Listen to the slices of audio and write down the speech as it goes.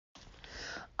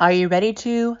Are you ready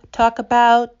to talk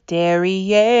about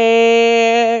derrieres?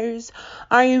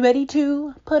 Are you ready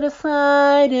to put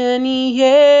aside any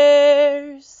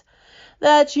years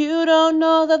that you don't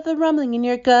know that the rumbling in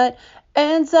your gut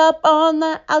ends up on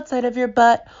the outside of your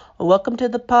butt? Welcome to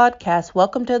the podcast.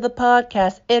 Welcome to the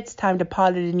podcast. It's time to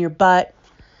pot it in your butt.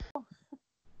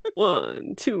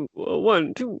 1, 2,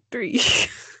 1, 2, 3.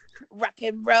 Rock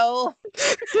and roll.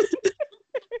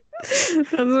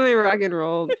 That's my rock and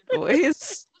roll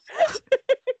voice.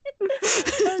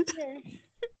 Okay.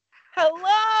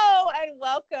 Hello and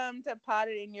welcome to Pot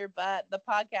It in Your Butt, the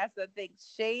podcast that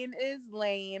thinks Shane is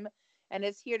lame and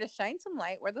is here to shine some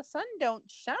light where the sun don't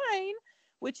shine,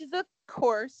 which is, of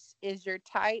course, is your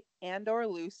tight and or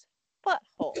loose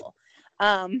butthole.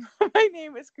 My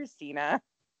name is Christina.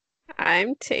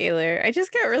 I'm Taylor. I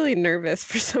just got really nervous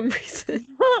for some reason.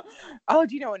 Oh,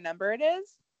 do you know what number it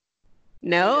is?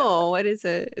 No, what is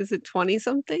it? Is it 20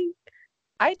 something?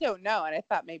 I don't know, and I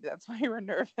thought maybe that's why you were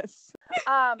nervous.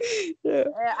 Yeah.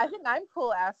 I think I'm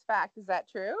cool as fact. Is that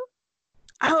true?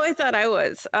 Oh, I thought I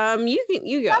was.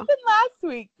 You go. Happened last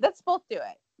week. Let's both do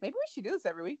it. Maybe we should do this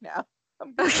every week now.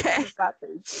 Okay.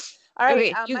 All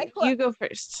right. Okay, you go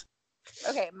first.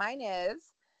 Okay, mine is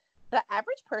the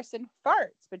average person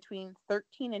farts between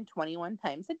 13 and 21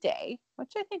 times a day,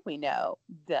 which I think we know.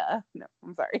 Duh. No,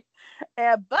 I'm sorry.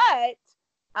 But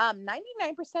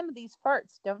 99% of these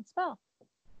farts don't smell.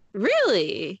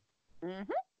 Really?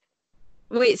 Mm-hmm.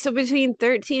 Wait, so between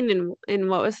 13 and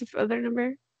what was the other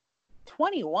number?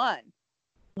 21.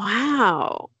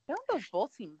 Wow. Don't those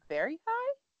both seem very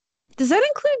high? Does that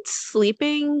include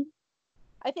sleeping?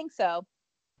 I think so.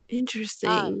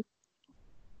 Interesting.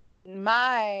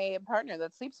 My partner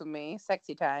that sleeps with me,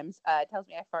 Sexy Times, tells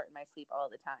me I fart in my sleep all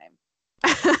the time.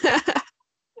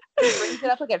 He brings it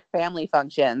up like at family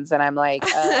functions, and I'm like,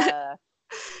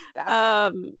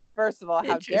 that's, first of all,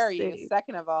 how dare you?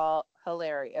 Second of all,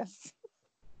 hilarious.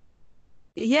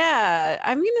 Yeah,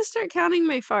 I'm gonna start counting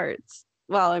my farts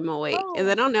while I'm awake,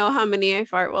 and I don't know how many I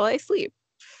fart while I sleep.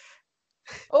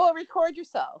 Oh, record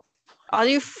yourself. I'll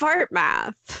do fart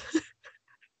math.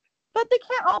 But they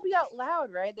can't all be out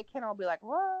loud, right? They can't all be like,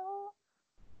 whoa.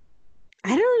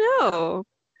 I don't know.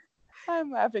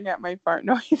 I'm laughing at my fart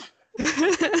noise.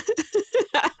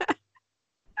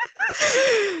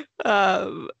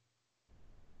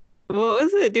 What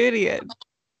was it? Do it again.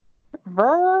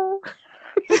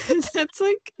 That's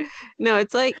like, no,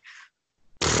 it's like.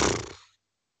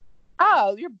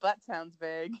 Oh, your butt sounds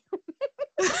big.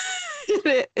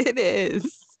 It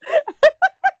is.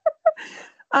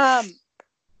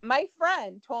 My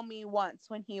friend told me once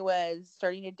when he was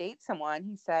starting to date someone,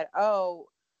 he said, oh,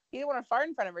 he didn't want to fart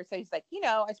in front of her. So he's like,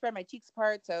 I spread my cheeks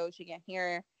apart so she can't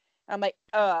hear. I'm like,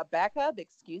 back up,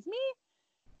 excuse me?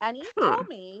 And he told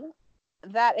me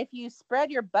that if you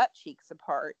spread your butt cheeks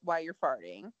apart while you're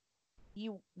farting,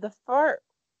 the fart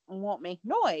won't make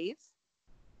noise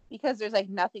because there's like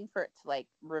nothing for it to like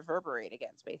reverberate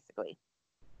against, basically.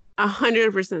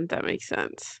 100% that makes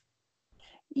sense.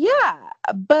 Yeah,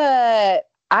 but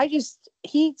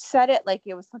he said it like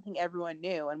it was something everyone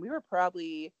knew, and we were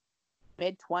probably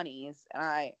mid-20s,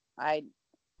 and I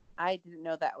didn't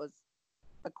know that was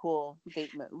a cool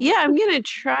date move. Yeah, I'm gonna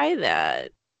try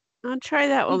that. I'll try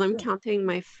that while I'm counting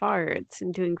my farts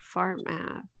and doing fart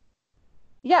math.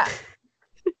 Yeah.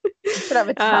 You should have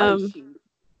a tally sheet.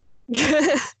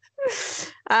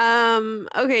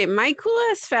 Okay, my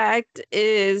coolest fact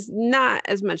is not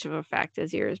as much of a fact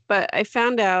as yours, but I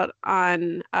found out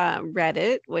on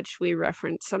Reddit, which we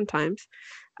reference sometimes.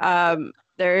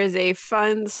 There is a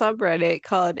fun subreddit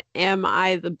called Am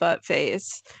I the Butt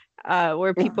Face?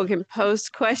 Where people can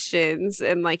post questions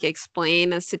and like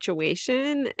explain a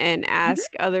situation and ask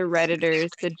other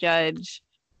Redditors to judge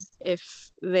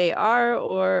if they are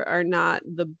or are not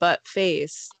the butt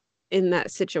face in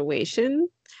that situation.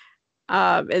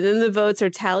 And then the votes are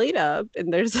tallied up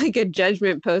and there's like a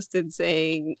judgment posted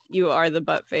saying you are the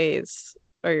butt face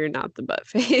or you're not the butt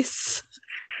face.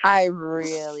 I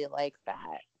really like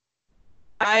that.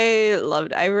 I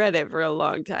read it for a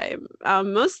long time.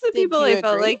 Most of the people I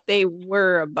felt like they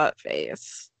were a butt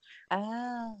face.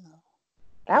 Oh.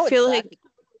 That would feel like,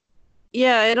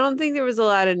 yeah, I don't think there was a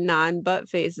lot of non-butt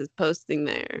faces posting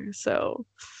there. So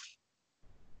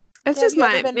it's just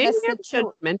maybe I'm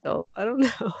judgmental. I don't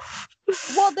know.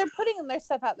 Well, they're putting their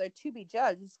stuff out there to be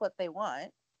judged. It's what they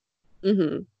want.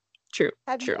 Mm-hmm. True.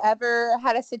 Have you ever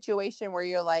had a situation where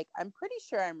you're like, I'm pretty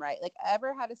sure I'm right? Like,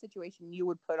 ever had a situation you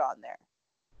would put on there?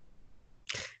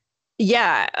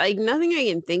 Yeah, like nothing I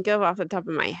can think of off the top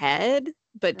of my head,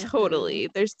 but totally.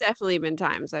 There's definitely been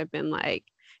times I've been like,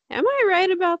 am I right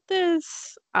about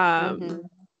this?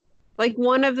 like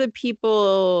one of the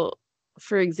people,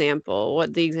 for example,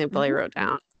 what the example I Mhm. wrote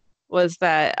down was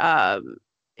that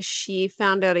she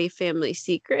found out a family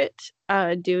secret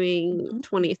doing Mhm.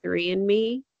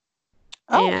 23andMe,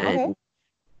 Oh, okay. and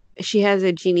she has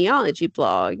a genealogy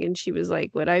blog, and she was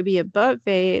like, would I be a butt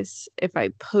face if I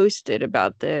posted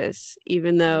about this,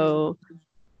 even though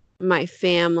my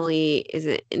family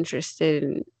isn't interested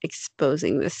in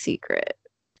exposing the secret?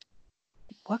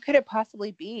 What could it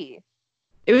possibly be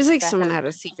It was like that someone her? had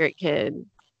a secret kid.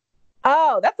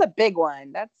 Oh, that's a big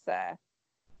one. That's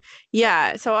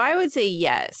Yeah, so I would say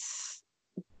yes,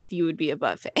 you would be a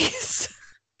butt face.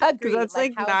 Because agreed. that's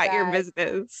Like, like how is not your that?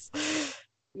 business.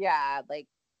 Yeah, like,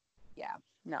 yeah,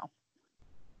 no.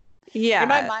 In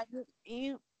my Yeah.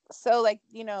 mind, so like,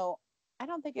 I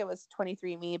don't think it was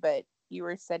 23andMe, but you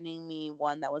were sending me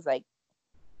one that was like,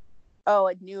 oh,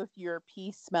 it knew if your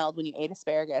pee smelled when you ate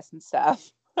asparagus and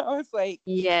stuff. I was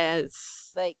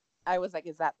Yes. like, I was like,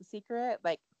 is that the secret?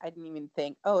 Like, I didn't even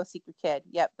think, oh, a secret kid.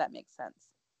 Yep, that makes sense.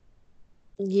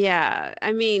 Yeah.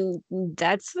 I mean,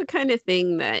 that's the kind of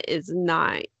thing that is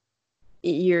not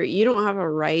you don't have a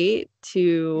right No,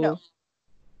 to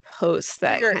post for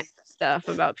that your kind of stuff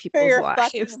about for people's your lives.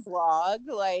 fucking blog,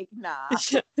 like, nah.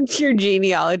 It's your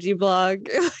genealogy blog.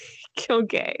 Like,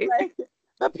 okay. Like,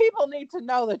 the people need to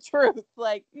know the truth.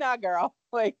 Like, nah, girl.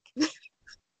 Like,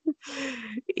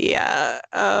 Yeah.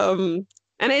 And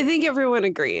I think everyone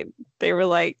agreed. They were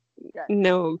like, good.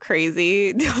 no,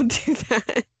 crazy, don't do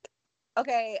that.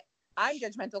 Okay, I'm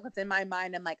judgmental because in my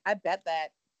mind, I'm like, I bet that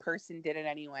person did it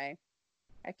anyway.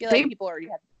 I feel like They, people already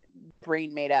have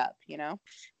brain made up, you know?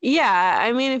 yeah,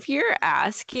 I mean, if you're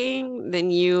asking, then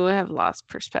you have lost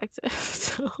perspective.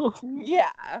 So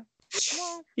Yeah.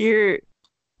 Well, your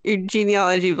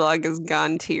genealogy blog has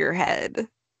gone to your head.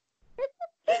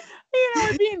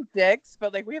 we're being dicks,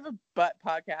 but like we have a butt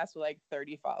podcast with like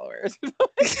 30 followers.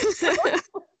 We're like,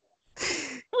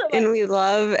 And we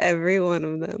love every one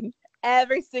of them.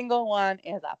 every single one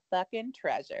is a fucking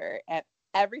treasure. And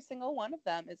every single one of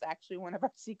them is actually one of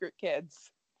our secret kids.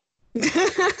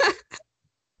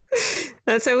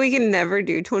 That's why we can never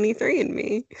do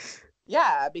 23andMe.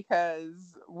 Yeah,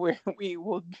 because we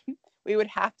would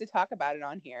have to talk about it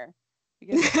on here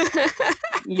because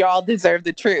y'all deserve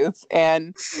the truth,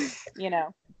 and we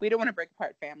don't want to break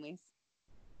apart families.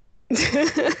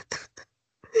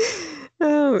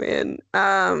 Oh man.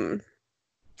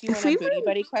 Do you If want a we booty were,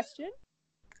 buddy question?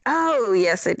 oh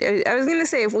yes, I do. I was gonna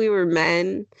say if we were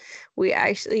men, we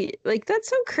actually like that's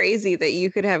so crazy that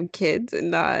you could have kids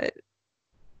and not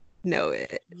know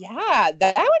it. Yeah,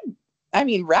 that would, I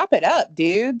mean, wrap it up,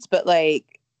 dudes, but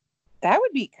like that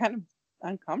would be kind of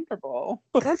uncomfortable.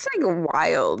 That's like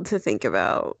wild to think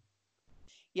about.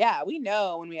 Yeah, we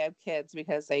know when we have kids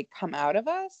because they come out of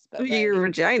us, but Your like,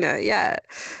 vagina, yeah.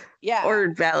 yeah, Or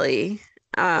belly.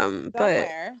 But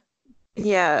somewhere.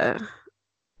 yeah.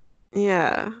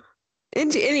 Yeah.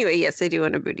 And anyway, yes, I do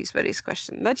want a booties buddies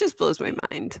question. That just blows my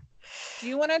mind. Do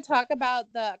you want to talk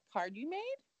about the card you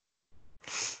made?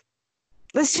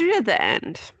 Let's do it at the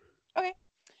end. Okay.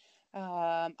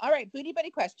 All right, booty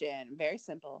buddy question. Very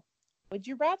simple. Would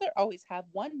you rather always have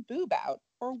one boob out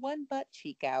or one butt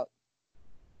cheek out?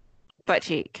 Butt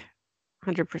cheek.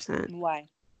 100%. Why?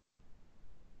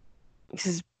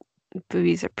 Because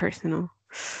boobies are personal.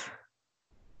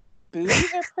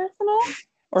 Boobies are personal?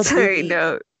 Or Sorry, boobies?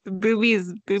 no.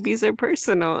 Boobies are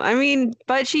personal. I mean,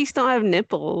 butt cheeks don't have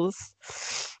nipples.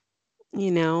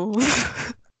 You know?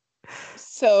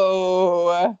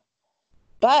 So,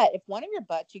 but if one of your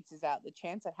butt cheeks is out, the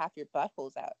chance that half your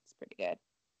butthole's out is pretty good.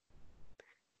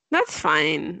 That's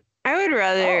fine. I would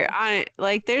rather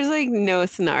there's like no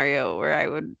scenario where I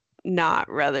would not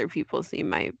rather people see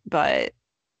my butt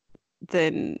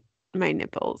than my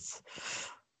nipples.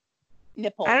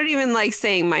 Nipple. I don't even like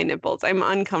saying my nipples. I'm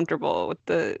uncomfortable with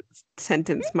the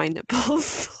sentence my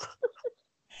nipples.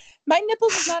 My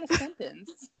nipples is not a sentence.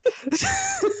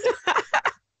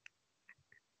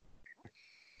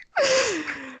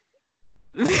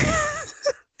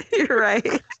 You're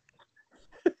right.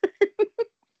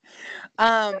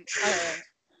 All right.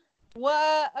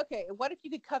 What if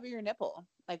you could cover your nipple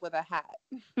like with a hat?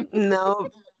 No.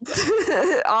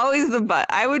 Always the butt.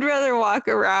 I would rather walk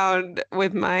around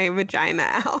with my vagina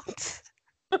out.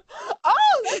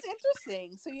 Oh, that's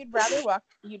interesting. So you'd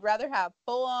rather have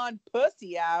full on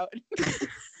pussy out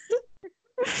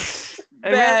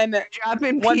than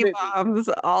dropping one pee booby. bombs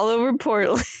all over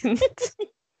Portland.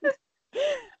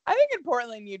 I think in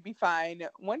Portland you'd be fine.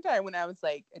 One time when I was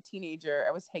like a teenager,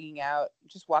 I was hanging out,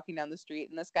 just walking down the street,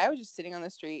 and this guy was just sitting on the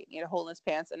street, and he had a hole in his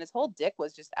pants, and his whole dick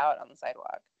was just out on the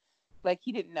sidewalk. Like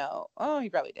he didn't know. Oh, he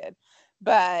probably did.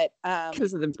 But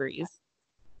Because of the breeze.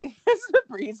 it's the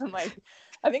breeze, and like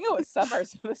I think it was summer,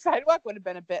 so the sidewalk would have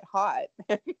been a bit hot.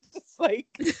 Just like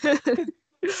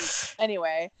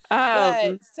anyway.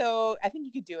 But so I think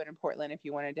you could do it in Portland if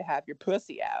you wanted to have your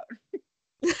pussy out.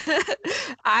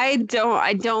 I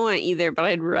don't want either, but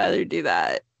I'd rather do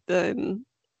that than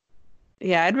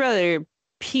I'd rather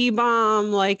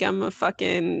P-bomb like I'm a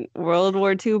fucking World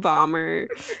War II bomber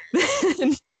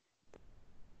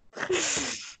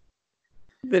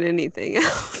than anything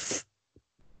else.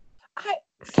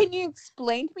 Can you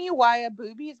explain to me why a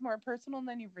boobie is more personal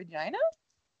than your vagina?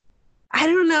 I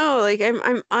don't know. Like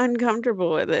I'm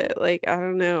uncomfortable with it. Like I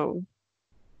don't know.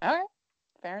 All right,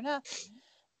 fair enough.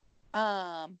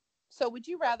 So would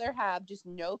you rather have just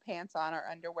no pants on or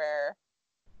underwear,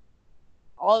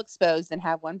 all exposed, than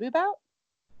have one boob out?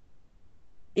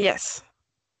 Yes.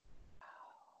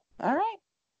 All right.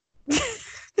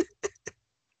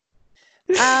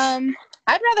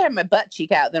 I'd rather have my butt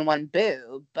cheek out than one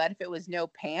boob, but if it was no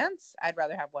pants, I'd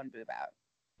rather have one boob out.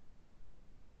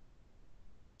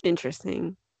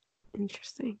 Interesting.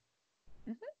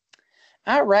 Mm-hmm.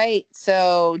 All right.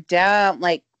 So don't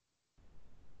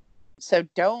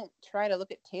try to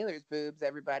look at Taylor's boobs,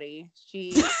 everybody.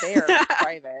 They are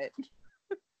private.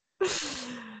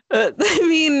 I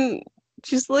mean,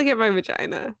 just look at my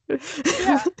vagina.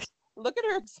 Yeah. Look at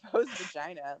her exposed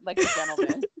vagina, like a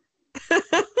gentleman.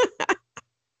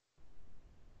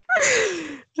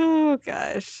 Oh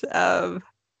gosh. Right.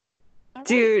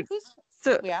 Dude.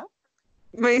 So yeah.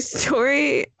 My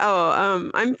story.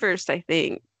 I'm first, I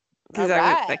think, because I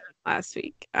went second last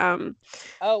week. Oh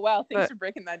wow, thanks for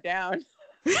breaking that down.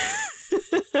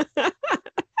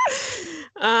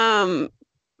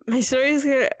 My story's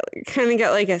gonna kind of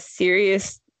got like a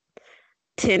serious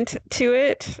tint to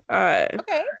it.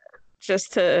 Okay.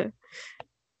 Just to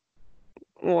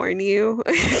warn you,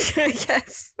 I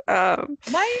guess. Mine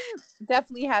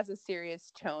definitely has a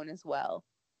serious tone as well.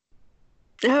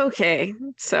 Okay,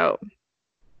 so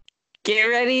get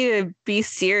ready to be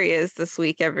serious this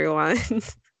week, everyone.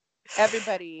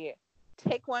 Everybody,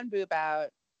 take one boob out,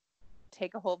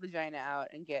 take a whole vagina out,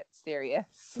 and get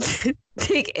serious.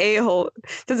 Take a whole.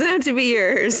 Doesn't have to be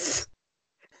yours.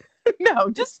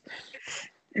 No, just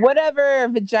whatever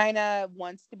vagina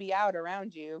wants to be out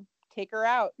around you. Take her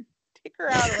out. Take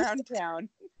her out around town.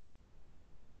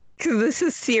 Because this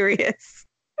is serious.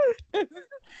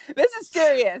 This is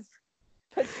serious.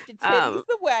 Put your titties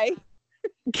away.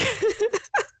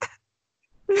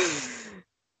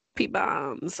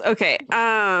 P-bombs. Okay.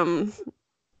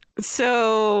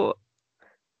 So.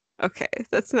 Okay,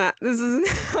 this is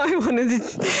how I wanted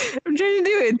to. I'm trying to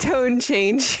do a tone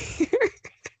change here.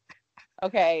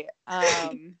 Okay.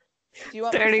 Do you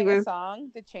want me to sing a song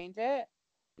to change it?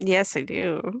 Yes, I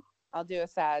do. I'll do a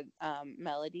sad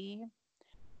melody.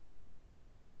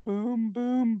 Boom,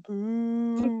 boom,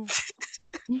 boom.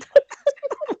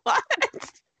 What?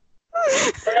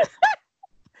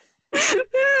 This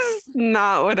is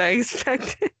not what I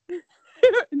expected.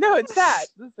 No, it's sad.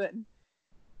 Listen.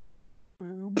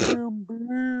 Boom, boom,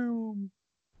 boom.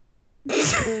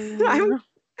 It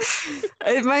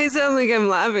might sound like I'm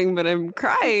laughing, but I'm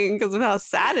crying because of how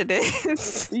sad it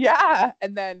is. Yeah,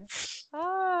 and then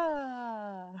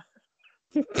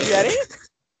You ready?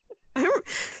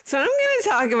 So I'm gonna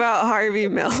talk about Harvey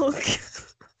Milk.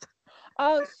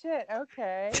 Oh shit!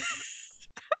 Okay.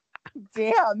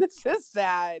 Damn, this is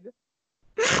sad.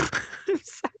 I'm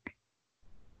sorry.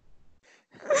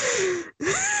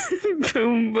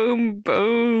 Boom, boom,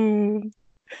 boom.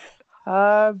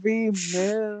 Harvey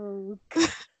Milk.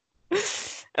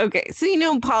 Okay,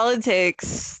 so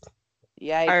politics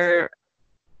are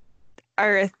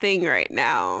a thing right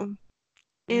now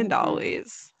and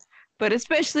always. But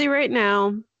especially right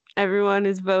now, everyone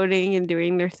is voting and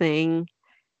doing their thing,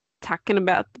 talking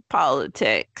about the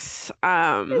politics.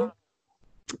 And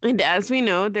as we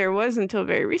know, there was until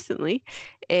very recently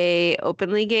a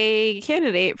openly gay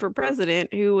candidate for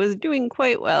president who was doing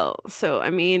quite well. So,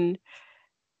 I mean,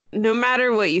 no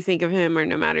matter what you think of him or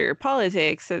no matter your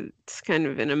politics, it's kind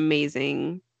of an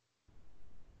amazing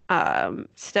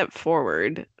step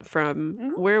forward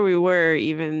from where we were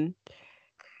even,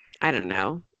 I don't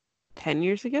know, 10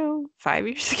 years ago, 5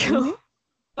 years ago,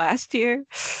 last year.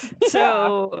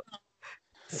 So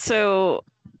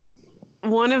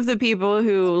one of the people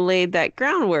who laid that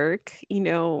groundwork,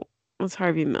 was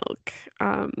Harvey Milk.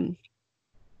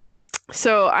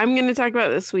 So I'm going to talk about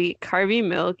this week Harvey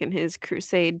Milk and his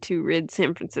crusade to rid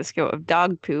San Francisco of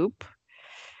dog poop,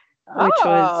 which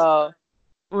was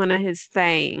one of his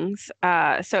things.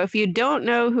 So if you don't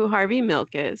know who Harvey Milk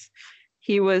is,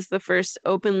 he was the first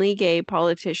openly gay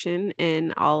politician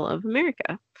in all of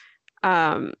America.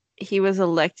 He was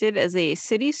elected as a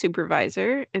city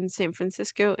supervisor in San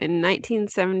Francisco in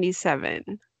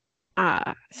 1977.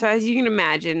 So as you can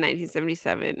imagine,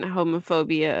 1977,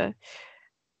 homophobia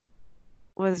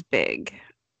was big.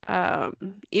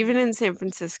 Even in San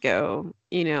Francisco,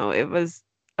 it was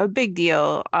a big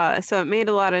deal. So it made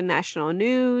a lot of national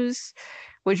news,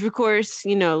 which of course,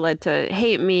 led to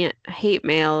hate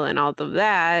mail and all of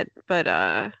that. But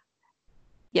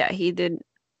yeah, he did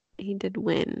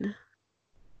win.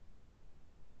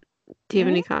 Do you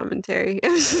have any commentary?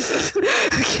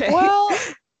 Okay. Well,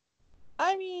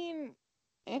 I mean,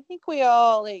 I think we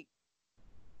all he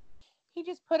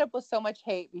just put up with so much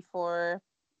hate before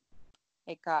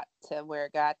it got to where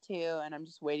it got to, and I'm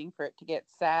just waiting for it to get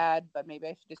sad, but maybe I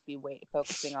should just be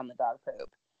focusing on the dog poop.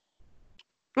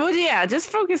 Well, yeah, just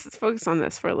focus on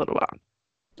this for a little while.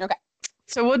 Okay.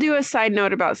 So we'll do a side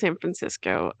note about San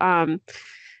Francisco.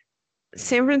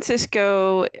 San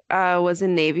Francisco was a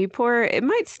Navy port. It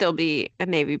might still be a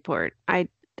Navy port. I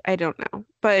don't know,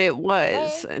 but it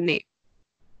was a Navy.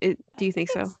 Do you think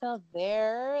so? It's still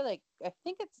there. I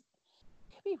think it's.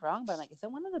 I could be wrong, but is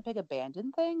it one of the big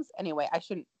abandoned things? Anyway, I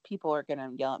shouldn't. People are gonna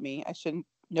yell at me. I shouldn't.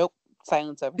 Nope.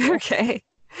 Silence over here. Okay.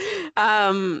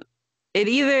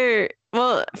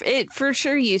 It for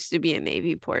sure used to be a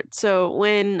Navy port. So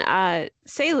when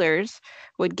sailors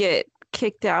would get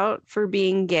kicked out for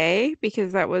being gay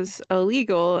because that was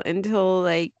illegal until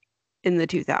in the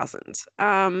 2000s.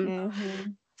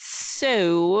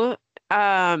 So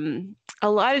a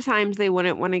lot of times they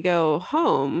wouldn't want to go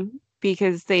home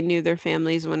because they knew their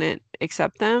families wouldn't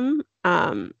accept them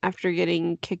after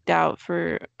getting kicked out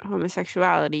for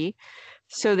homosexuality.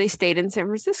 So they stayed in San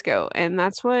Francisco, and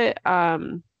that's what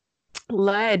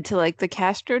led to the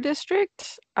Castro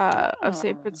district of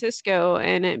San Francisco,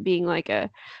 and it being a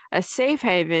safe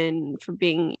haven for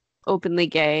being openly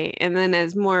gay. And then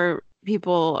as more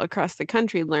people across the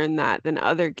country learned that, then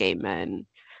other gay men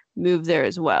moved there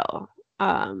as well.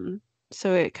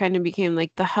 So it kind of became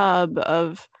the hub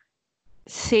of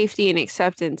safety and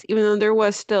acceptance, even though there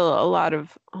was still a lot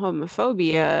of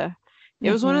homophobia.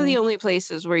 It was one of the only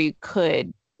places where you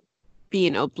could be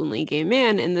an openly gay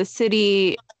man, and the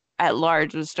city at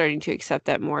large was starting to accept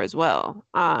that more as well.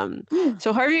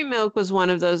 So Harvey Milk was one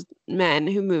of those men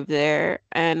who moved there,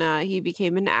 and he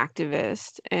became an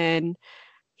activist, and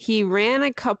he ran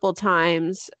a couple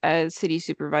times as city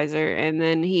supervisor, and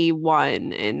then he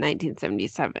won in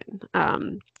 1977.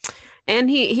 And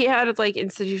he had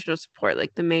institutional support,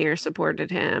 the mayor supported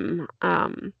him.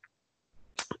 So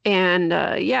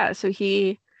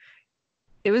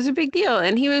it was a big deal,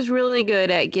 and he was really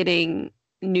good at getting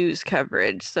news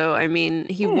coverage. So, I mean,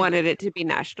 he wanted it to be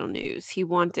national news. He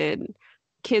wanted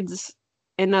kids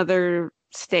in other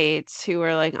states who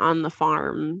are on the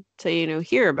farm to,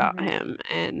 hear about him,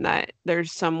 and that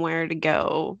there's somewhere to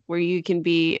go where you can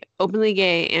be openly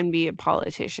gay and be a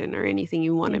politician or anything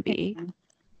you want to be.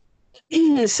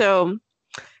 So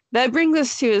that brings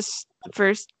us to his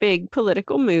first big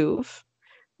political move,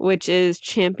 which is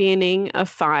championing a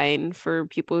fine for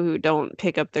people who don't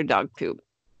pick up their dog poop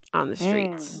on the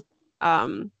streets.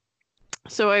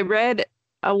 So I read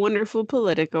a wonderful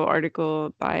Politico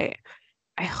article by,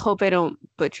 I hope I don't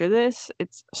butcher this,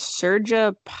 it's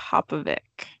Serja Popovic.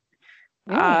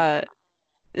 And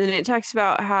it talks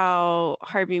about how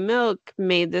Harvey Milk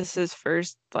made this his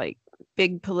first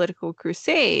big political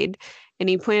crusade, and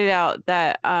he pointed out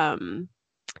that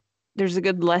there's a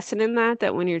good lesson in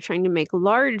that when you're trying to make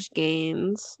large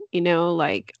gains,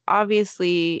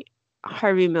 obviously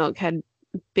Harvey Milk had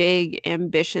big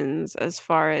ambitions as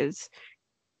far as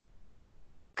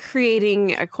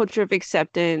creating a culture of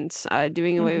acceptance,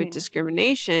 doing away with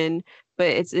discrimination, but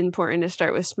it's important to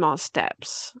start with small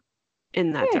steps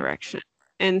in that direction.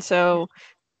 And so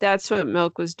that's what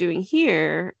Milk was doing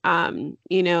here,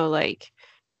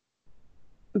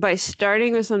 by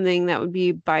starting with something that would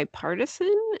be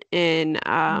bipartisan in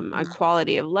a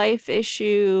quality of life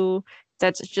issue.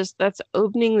 That's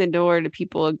opening the door to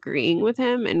people agreeing with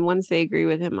him. And once they agree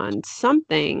with him on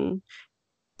something,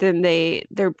 then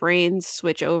their brains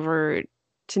switch over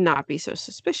to not be so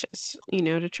suspicious,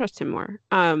 to trust him more.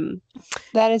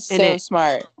 That is so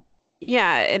smart.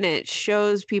 Yeah, and it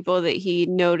shows people that he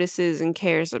notices and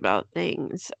cares about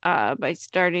things by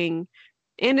starting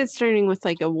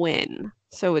with a win.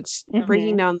 So it's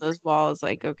breaking down those walls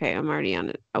okay, I'm already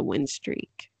on a win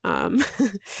streak.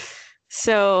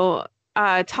 So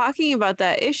talking about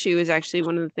that issue is actually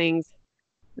one of the things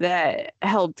that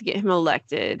helped get him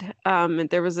elected.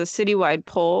 There was a citywide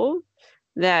poll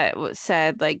that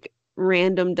said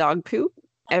random dog poop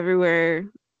everywhere,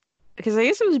 because I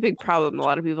guess it was a big problem. A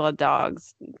lot of people had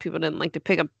dogs. People didn't like to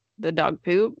pick up the dog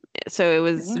poop. So it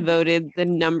was voted the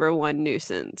 #1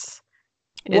 nuisance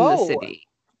in the Whoa. city.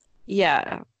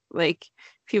 Yeah. Like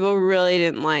people really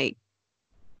didn't like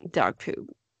dog poop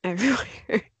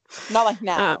everywhere. Not like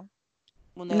now.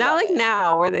 When they Not love like it.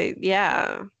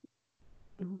 now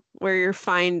where you're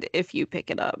fined if you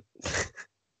pick it up.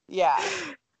 Yeah.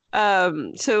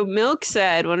 So Milk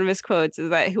said, one of his quotes is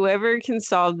that whoever can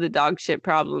solve the dog shit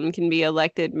problem can be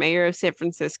elected mayor of San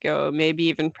Francisco, maybe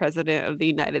even president of the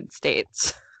United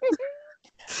States.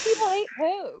 People hate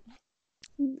poop.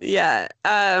 Yeah.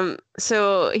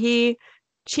 So he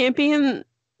championed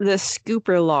the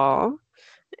scooper law,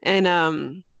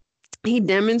 and he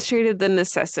demonstrated the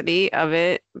necessity of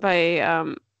it by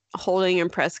holding a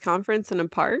press conference in a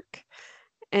park.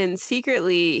 And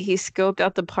secretly, he scoped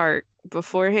out the park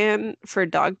beforehand for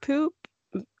dog poop,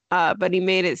 but he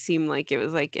made it seem like it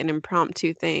was like an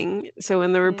impromptu thing. So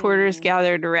when the reporters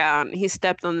gathered around, he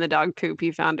stepped on the dog poop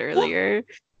he found earlier.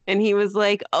 And he was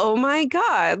like, "Oh my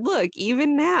God, look,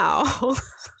 even now."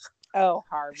 Oh,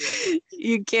 Harvey.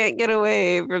 You can't get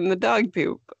away from the dog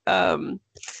poop.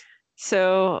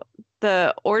 So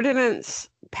the ordinance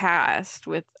passed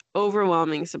with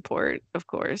overwhelming support, of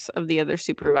course, of the other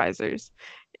supervisors.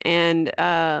 And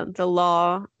the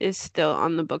law is still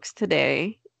on the books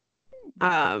today,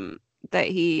 that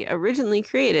he originally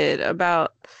created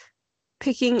about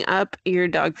picking up your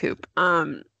dog poop.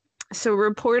 So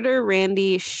reporter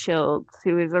Randy Schiltz,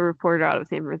 who is a reporter out of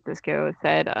San Francisco,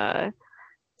 said,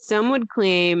 some would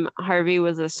claim Harvey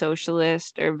was a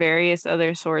socialist or various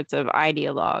other sorts of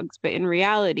ideologues, but in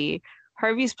reality,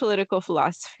 Harvey's political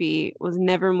philosophy was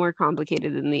never more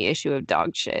complicated than the issue of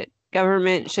dog shit.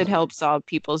 Government should help solve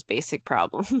people's basic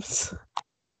problems.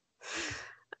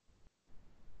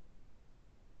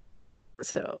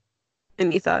 So,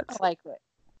 any thoughts? I like it.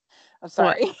 I'm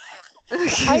sorry.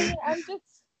 Okay.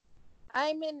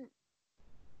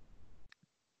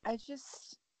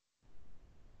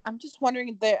 I'm just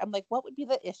wondering there. I'm like, what would be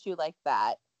the issue like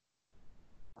that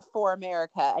for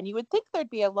America? And you would think there'd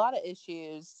be a lot of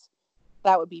issues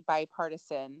that would be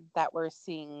bipartisan that we're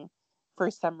seeing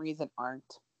for some reason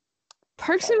aren't.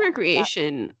 Parks and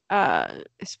Recreation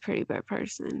is pretty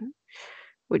bipartisan,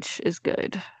 which is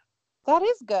good. That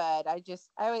is good. I guess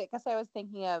I was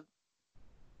thinking of,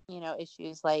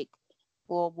 issues like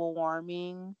global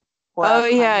warming. Oh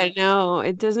yeah, no,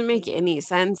 it doesn't make any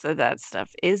sense that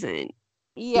stuff isn't.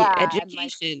 Yeah,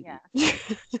 education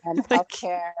and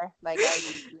healthcare.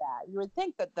 You would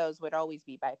think that those would always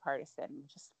be bipartisan.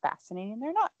 Just fascinating,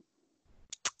 they're not.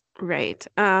 Right.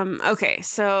 Okay,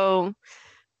 so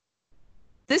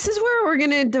this is where we're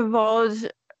gonna divulge.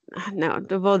 No,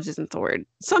 divulge isn't the word.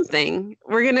 Something.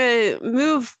 We're gonna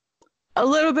move a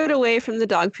little bit away from the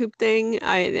dog poop thing.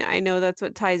 I know that's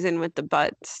what ties in with the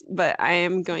butts, but I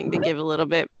am going to give a little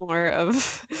bit more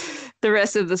of the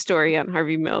rest of the story on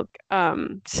Harvey Milk.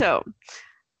 So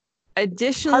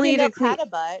additionally, Harvey Milk had a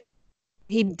butt.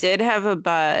 He did have a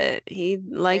butt. He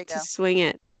liked to swing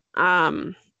it.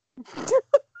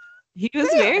 He was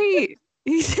very.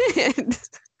 He did.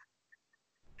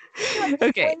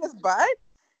 Okay. Swing his butt?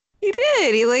 He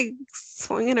did. He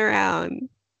swung it around.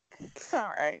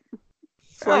 All right.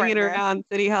 Swinging around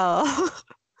City Hall.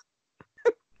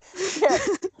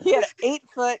 He had an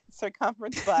 8-foot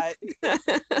circumference butt.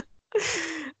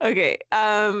 Okay.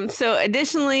 So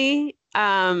additionally,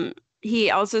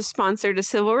 he also sponsored a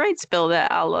civil rights bill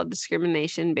that outlawed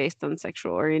discrimination based on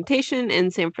sexual orientation in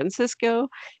San Francisco,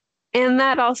 and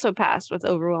that also passed with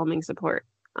overwhelming support.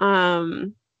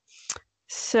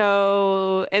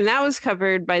 So, and that was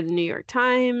covered by the New York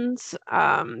Times.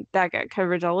 That got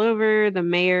coverage all over. The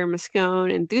mayor,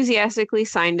 Moscone, enthusiastically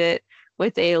signed it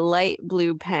with a light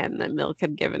blue pen that Milk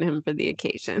had given him for the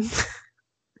occasion.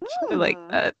 I like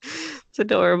that. It's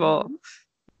adorable.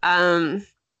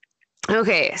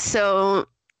 Okay, so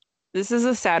this is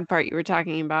a sad part you were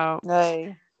talking about.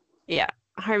 Yeah.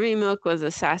 Harvey Milk was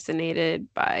assassinated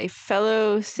by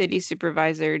fellow city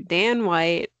supervisor Dan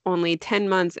White only 10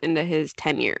 months into his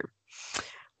tenure.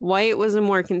 White was a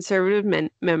more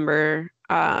conservative member,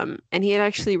 and he had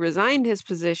actually resigned his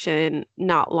position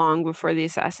not long before the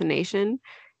assassination.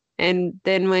 And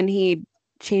then when he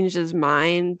changed his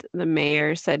mind, the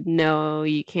mayor said, "No,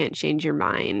 you can't change your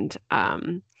mind."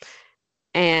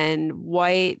 And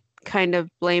White kind of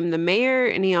blamed the mayor,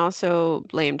 and he also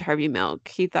blamed Harvey Milk.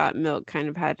 He thought Milk kind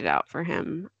of had it out for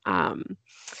him. And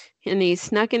he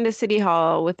snuck into City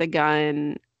Hall with a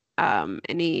gun, and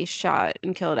he shot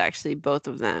and killed actually both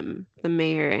of them, the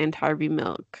mayor and Harvey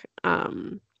Milk.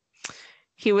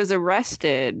 He was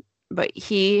arrested but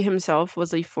he himself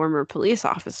was a former police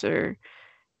officer,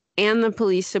 and the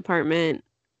police department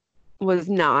was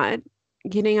not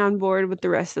getting on board with the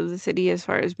rest of the city as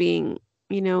far as being,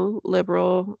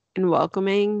 liberal and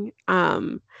welcoming.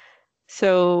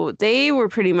 So they were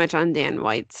pretty much on Dan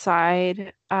White's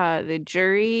side. The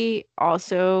jury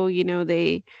also,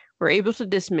 they were able to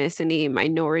dismiss any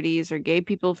minorities or gay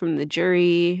people from the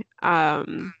jury.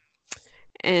 And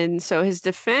so his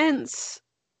defense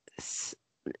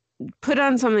put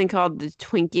on something called the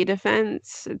Twinkie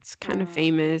defense. It's kind of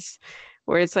famous,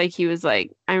 where it's like he was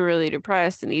like, I'm really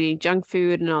depressed and eating junk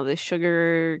food and all this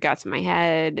sugar got to my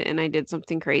head and I did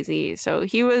something crazy. So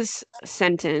he was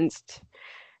sentenced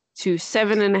to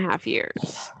 7.5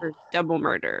 years for double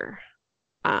murder.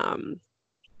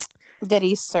 Did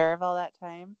he serve all that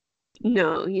time?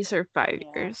 No, he served 5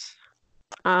 years.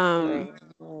 Great.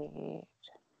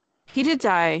 He did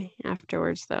die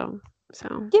afterwards, though. So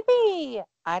Yippee!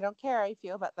 I don't care how you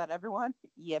feel about that, everyone.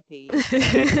 Yippee.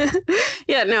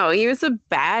 yeah, no, he was a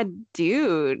bad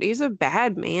dude. He's a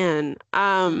bad man.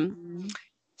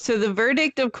 So the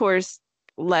verdict, of course,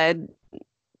 led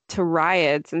to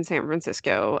riots in San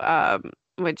Francisco,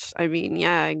 which, I mean,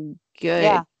 yeah, good.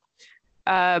 Yeah.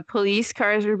 Police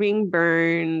cars were being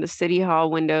burned, the city hall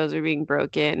windows were being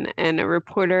broken, and a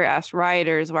reporter asked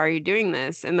rioters, why are you doing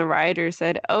this? And the rioters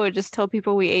said, oh, just tell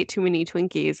people we ate too many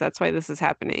Twinkies. That's why this is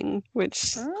happening,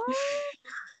 which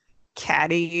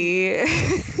catty.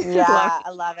 Yeah, I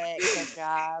love it. Good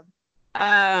job.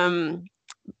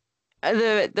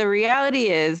 The reality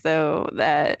is, though,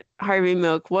 that Harvey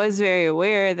Milk was very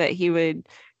aware that he would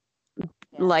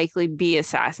likely be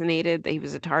assassinated, that he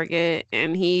was a target,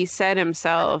 and he said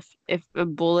himself, if a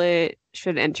bullet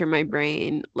should enter my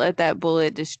brain, let that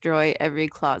bullet destroy every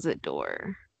closet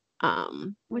door,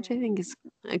 which I think is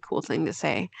a cool thing to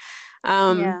say.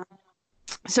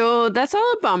 So that's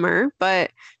all a bummer,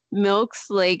 but Milk's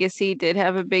legacy did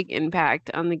have a big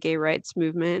impact on the gay rights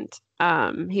movement.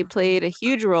 He played a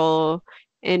huge role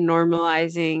in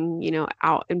normalizing,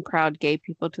 out and proud gay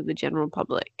people to the general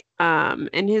public.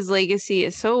 And his legacy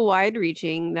is so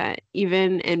wide-reaching that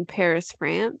even in Paris,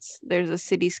 France, there's a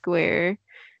city square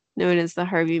known as the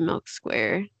Harvey Milk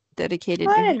Square dedicated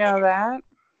to him. I didn't know that.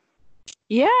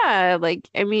 Yeah,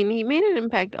 he made an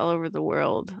impact all over the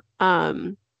world.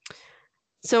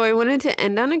 So I wanted to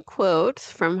end on a quote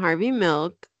from Harvey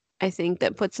Milk, I think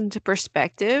that puts into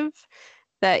perspective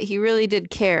that he really did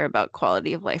care about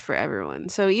quality of life for everyone.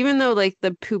 So even though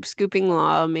the poop scooping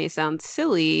law may sound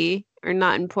silly or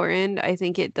not important, I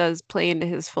think it does play into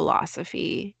his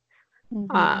philosophy.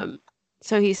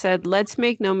 So he said, let's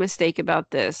make no mistake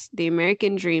about this. The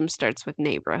American dream starts with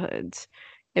neighborhoods.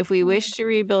 If we wish to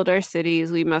rebuild our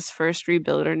cities, we must first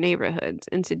rebuild our neighborhoods.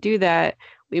 And to do that,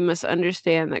 we must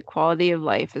understand that quality of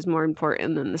life is more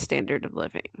important than the standard of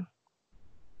living.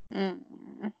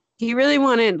 He really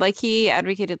wanted, he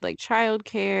advocated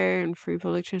childcare and free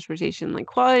public transportation,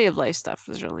 quality of life stuff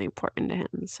was really important to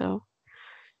him. So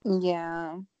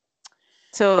yeah.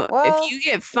 So if you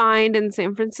get fined in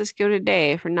San Francisco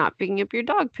today for not picking up your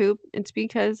dog poop, it's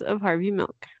because of Harvey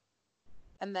Milk.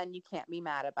 And then you can't be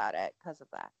mad about it because of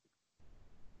that.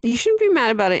 You shouldn't be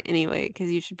mad about it anyway,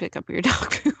 because you should pick up your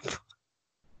dog poop.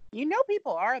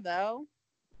 People are, though.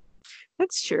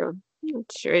 That's true. I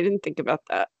didn't think about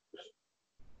that.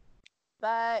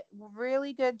 But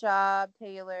really good job,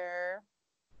 Taylor.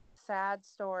 Sad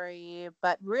story,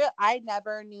 but I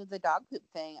never knew the dog poop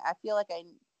thing. I feel like I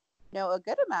know a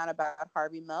good amount about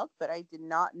Harvey Milk, but I did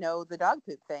not know the dog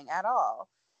poop thing at all.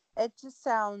 It just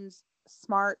sounds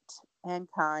smart and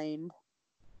kind,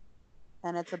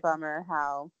 and it's a bummer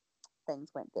how things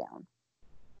went down.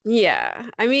 Yeah,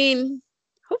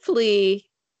 hopefully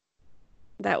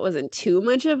that wasn't too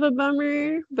much of a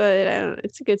bummer, but I don't know,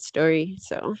 it's a good story.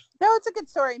 So no, it's a good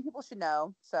story, and people should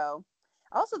know. So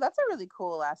also, that's a really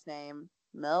cool last name,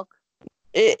 Milk.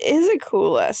 It is a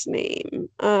cool last name.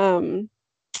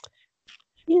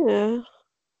 Yeah.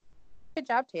 Good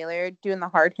job, Taylor, doing the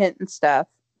hard hit and stuff.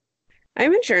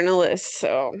 I'm a journalist,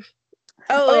 so.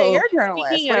 Oh, yeah, you're a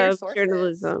journalist. Speaking of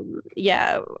journalism,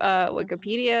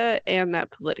 Wikipedia and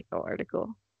that Politico article.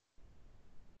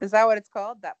 Is that what it's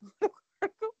called? That Politico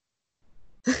article?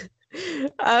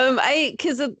 I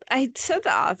said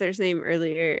the author's name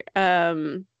earlier,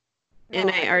 and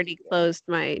I already closed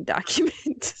my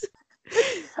document.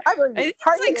 I believe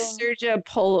it's Sergio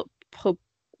Popovic.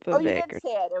 Oh, you did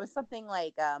say it. It was something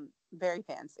very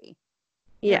fancy.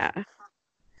 Yeah.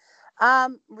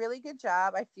 Really good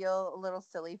job. I feel a little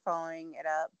silly following it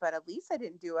up, but at least I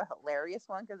didn't do a hilarious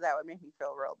one because that would make me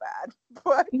feel real bad.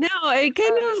 But no, I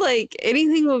kind of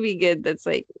anything will be good that's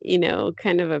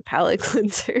kind of a palate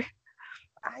cleanser.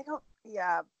 I don't.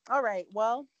 Yeah. All right.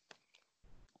 Well,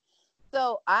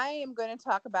 so I am going to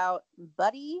talk about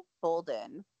Buddy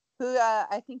Bolden, who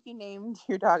I think you named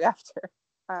your dog after.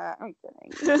 I'm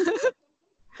kidding,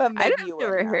 but I've maybe you will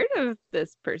never now. heard of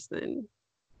this person.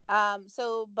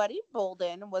 So Buddy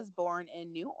Bolden was born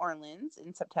in New Orleans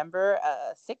in September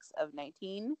 6th of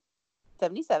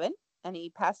 1977, and he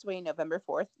passed away November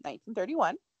 4th,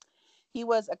 1931. He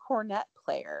was a cornet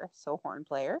player, so horn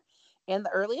player, in the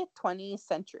early 20th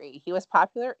century. He was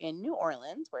popular in New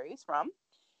Orleans, where he's from,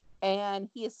 and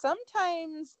he is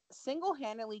sometimes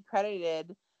single-handedly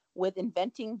credited with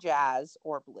inventing jazz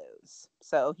or blues.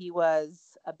 So he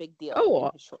was a big deal in Oh,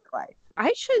 his short life.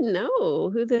 I should know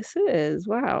who this is.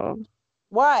 Wow.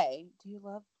 Why? Do you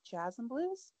love jazz and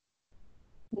blues?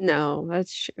 No,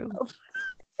 that's true.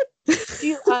 Do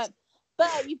you,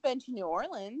 but you've been to New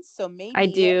Orleans, so maybe I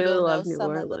do you'll know love New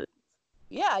some of the. Orleans.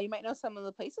 Yeah, you might know some of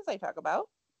the places I talk about.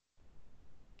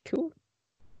 Cool.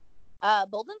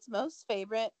 Bolden's most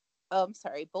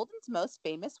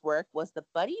famous work was the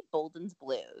Buddy Bolden's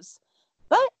Blues,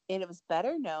 but it was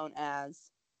better known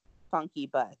as Funky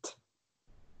Butt.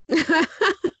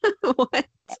 What?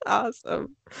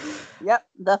 Awesome. Yep,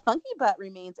 the Funky Butt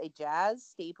remains a jazz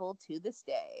staple to this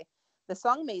day. The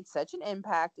song made such an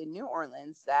impact in New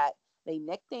Orleans that they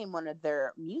nicknamed one of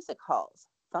their music halls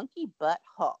Funky Butt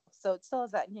Hall. So it still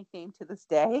has that nickname to this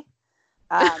day.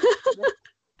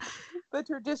 The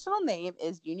traditional name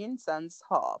is Union Sons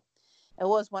Hall. It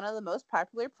was one of the most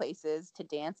popular places to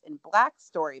dance in Black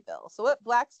Storyville. So what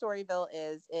Black Storyville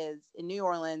is in New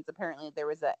Orleans, apparently there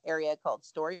was an area called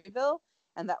Storyville,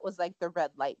 and that was like the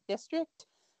red light district.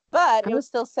 But it was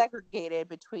still segregated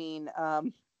between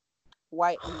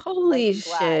white and Holy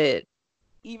black, shit.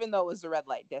 even though it was the red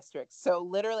light district. So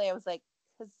literally I was like,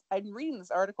 because I'm reading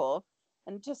this article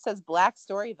and it just says Black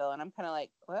Storyville, and I'm kind of like,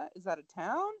 what? Is that a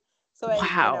town? So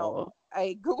Wow.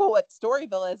 I Google what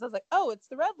Storyville is. I was like, oh, it's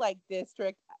the red light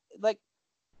district. Like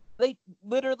they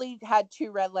literally had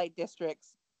two red light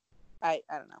districts. I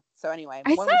don't know. So anyway,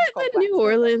 I one thought was just called that Black New Storyville.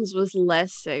 Orleans was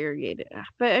less segregated.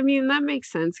 But I mean, that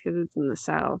makes sense because it's in the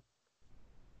South.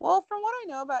 Well, from what I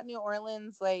know about New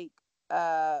Orleans, like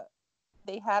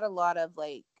they had a lot of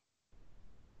like,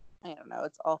 I don't know,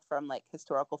 it's all from like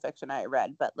historical fiction I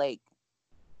read, but like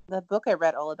the book I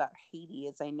read all about Haiti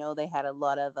is I know they had a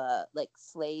lot of like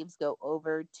slaves go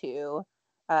over to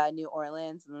New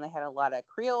Orleans, and then they had a lot of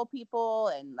Creole people,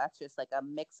 and that's just like a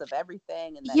mix of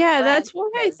everything, and then Yeah, French. that's why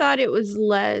I thought it was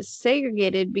less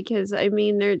segregated because I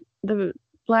mean, the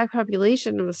black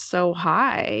population was so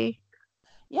high.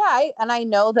 Yeah, and I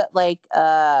know that like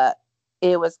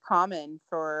it was common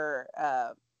for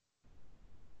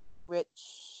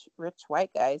rich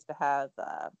white guys to have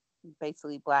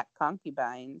basically black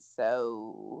concubines.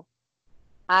 So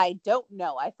I don't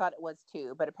know. I thought it was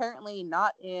too, but apparently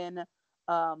not in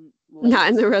late Not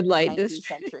in the red light 19th district.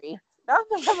 century. Not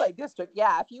in the red light district.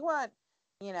 Yeah, if you want,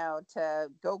 to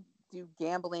go do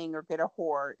gambling or get a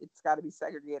whore, it's got to be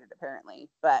segregated apparently.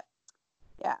 But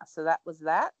yeah, so that was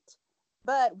that.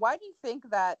 But why do you think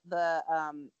that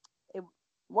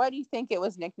why do you think it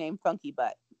was nicknamed Funky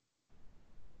Butt?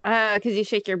 Because you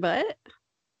shake your butt?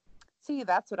 See,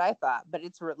 that's what I thought, but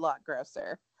it's a lot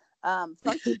grosser.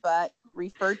 Funky Butt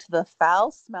referred to the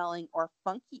foul-smelling or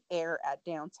funky air at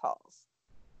dance halls.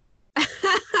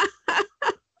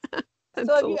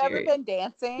 So have you ever been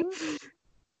dancing?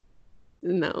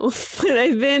 No, but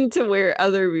I've been to where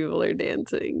other people are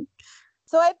dancing.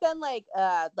 So I've been like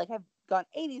I've gone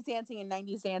 80s dancing and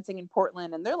 90s dancing in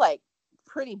Portland, and they're like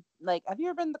pretty, like, have you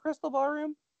ever been to the Crystal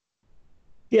Ballroom?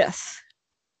 Yes.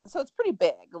 So it's pretty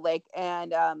big, like,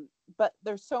 and but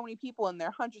there's so many people in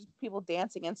there, hundreds of people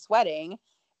dancing and sweating.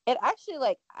 It actually,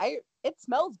 like, it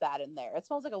smells bad in there. It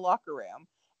smells like a locker room.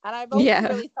 And I've always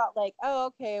really thought like, oh,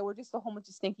 okay, we're just a whole bunch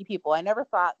of stinky people. I never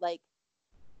thought like,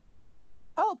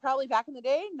 oh, probably back in the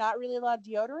day, not really a lot of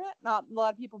deodorant, not a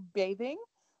lot of people bathing.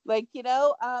 Like, it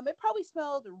probably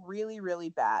smelled really, really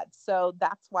bad. So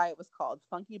that's why it was called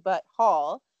Funky Butt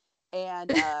Hall.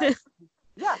 And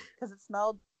yeah, because it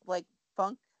smelled like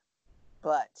funk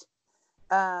butt.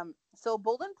 So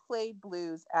Bolden played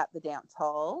blues at the dance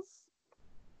halls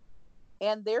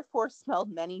and therefore smelled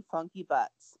many funky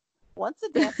butts. Once the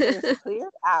dancers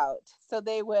cleared out, so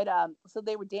they would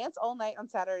dance all night on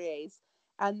Saturdays,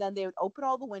 and then they would open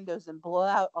all the windows and blow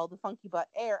out all the funky butt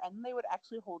air, and they would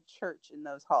actually hold church in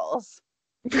those halls.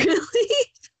 Really?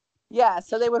 Yeah,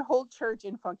 so they would hold church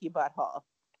in Funky Butt Hall.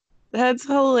 That's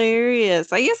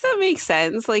hilarious. I guess that makes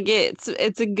sense. Like it's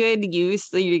a good use.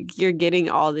 So you're getting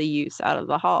all the use out of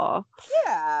the hall.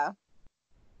 Yeah.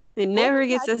 It never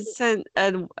gets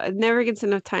never gets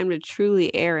enough time to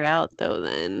truly air out though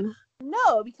then.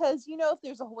 No, because if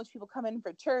there's a whole bunch of people coming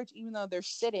for church, even though they're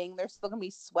sitting, they're still gonna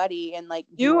be sweaty and like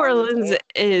New Orleans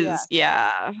is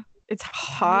it's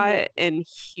hot and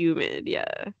humid.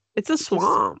 Yeah, it's a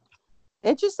swamp.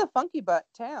 It's just a funky butt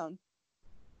town.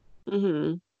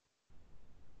 Mm-hmm.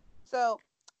 So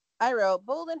I wrote,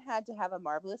 Bolden had to have a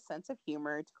marvelous sense of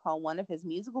humor to call one of his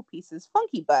musical pieces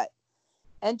Funky Butt.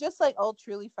 And just like all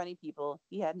truly funny people,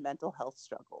 he had mental health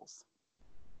struggles.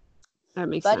 That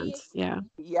makes sense. Yeah.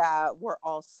 Yeah, we're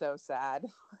all so sad.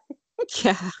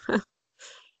 Yeah.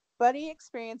 Buddy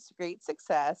experienced great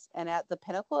success, and at the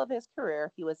pinnacle of his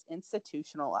career, he was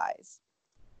institutionalized.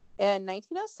 In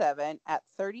 1907, at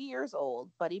 30 years old,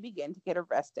 Buddy began to get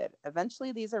arrested.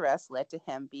 Eventually, these arrests led to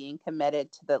him being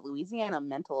committed to the Louisiana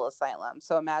Mental Asylum.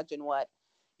 So imagine what,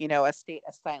 a state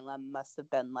asylum must have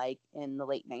been like in the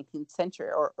late 19th century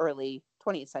or early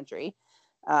 20th century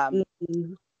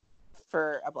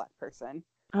for a Black person.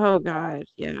 Oh, God.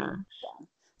 Yeah.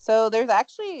 So there's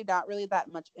actually not really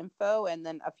that much info. And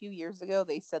then a few years ago,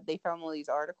 they said they found all these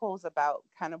articles about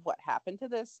kind of what happened to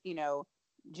this,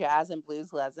 jazz and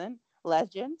blues legend.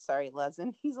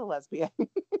 He's a lesbian.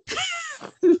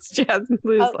 It's jazz and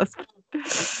blues lesbian.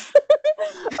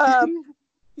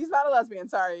 He's not a lesbian.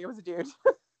 Sorry, it was a dude.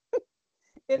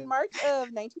 In March of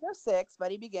 1906,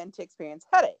 Buddy began to experience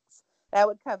headaches that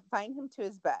would confine him to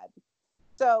his bed.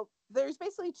 So there's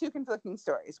basically two conflicting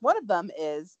stories. One of them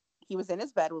is he was in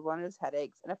his bed with one of his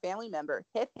headaches, and a family member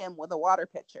hit him with a water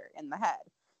pitcher in the head.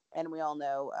 And we all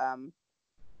know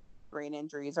brain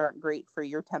injuries aren't great for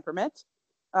your temperament.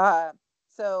 And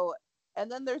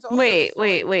then there's also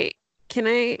wait. Can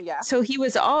I? Yeah. So he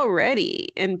was already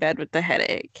in bed with the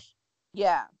headache.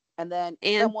 Yeah, and then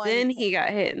he got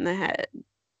hit in the head.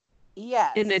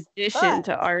 Yes. In addition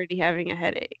to already having a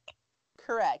headache.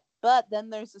 Correct. But then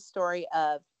there's the story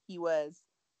of he was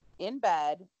in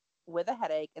bed with a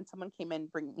headache and someone came in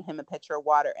bringing him a pitcher of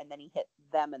water and then he hit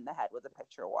them in the head with a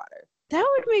pitcher of water. That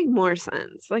would make more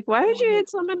sense. Like, why would you hit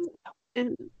someone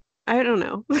I don't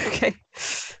know. Okay.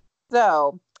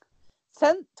 So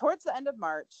towards the end of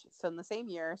March, so in the same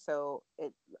year,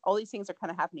 all these things are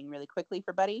kind of happening really quickly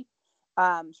for Buddy.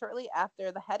 Shortly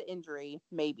after the head injury,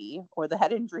 or the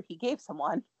head injury he gave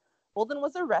someone, Bolden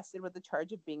was arrested with the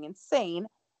charge of being insane,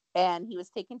 and he was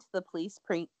taken to the police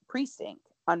precinct.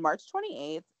 On March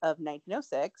 28th of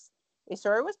 1906, a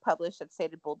story was published that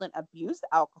stated Bolden abused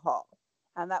alcohol,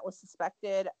 and that was the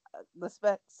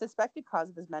suspected cause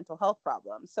of his mental health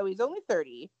problems. So he's only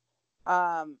 30.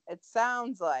 It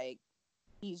sounds like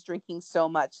he's drinking so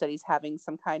much that he's having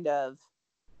some kind of,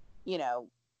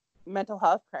 mental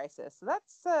health crisis. So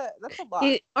that's a lot.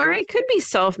 Or it could be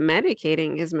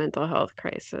self-medicating his mental health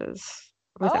crisis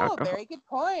with alcohol. Very good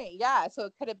point. Yeah, so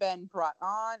it could have been brought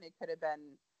on. It could have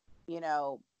been, and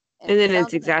then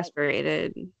it's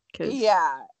exasperated.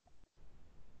 Yeah.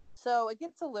 So it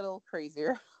gets a little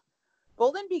crazier.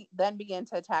 Bolden then began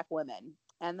to attack women,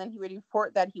 and then he would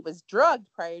report that he was drugged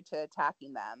prior to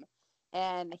attacking them,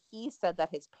 and he said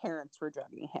that his parents were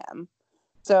drugging him.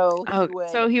 So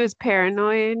he was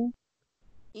paranoid.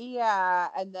 Yeah,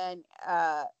 and then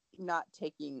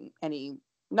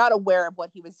not aware of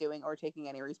what he was doing or taking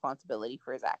any responsibility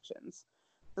for his actions.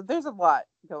 So there's a lot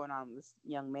going on with this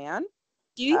young man.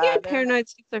 Do you get paranoid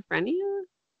schizophrenia?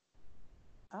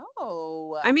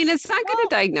 Oh. I mean, it's not going to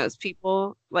diagnose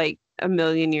people like a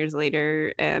million years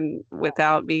later and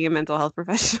without being a mental health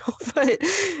professional, but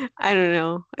I don't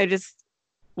know. I just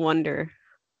wonder.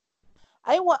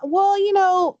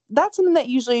 That's something that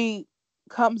usually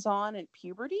comes on in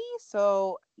puberty.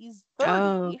 So he's 30.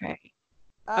 Oh, okay.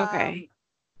 Okay.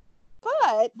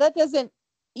 But that doesn't.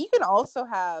 You can also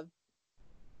have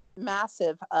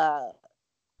massive,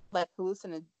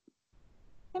 hallucinations.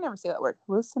 I can never say that word.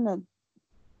 Hallucinations.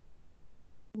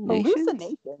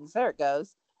 There it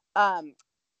goes.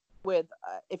 With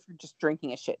if you're just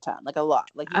drinking a shit ton, like a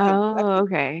lot, like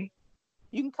okay.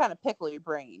 You can kind of pickle your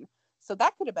brain. So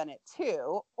that could have been it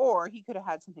too, or he could have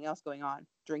had something else going on,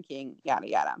 drinking, yada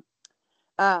yada.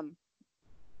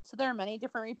 So there are many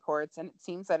different reports, and it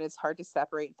seems that it's hard to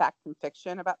separate fact from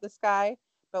fiction about this guy.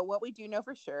 But what we do know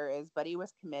for sure is Buddy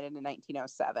was committed in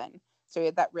 1907. So he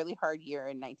had that really hard year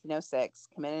in 1906,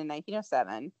 committed in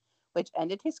 1907, which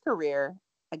ended his career.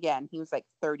 Again, he was like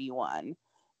 31,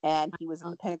 and he was at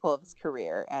the pinnacle of his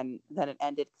career, and then it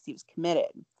ended because he was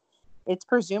committed. It's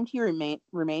presumed he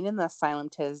remained in the asylum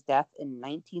to his death in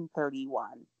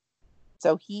 1931.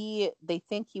 So they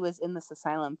think he was in this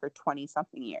asylum for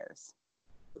 20-something years.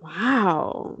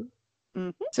 Wow.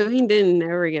 Mm-hmm. So he didn't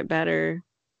ever get better.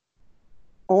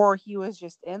 Or he was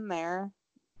just in there.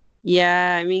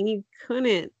 Yeah, I mean, you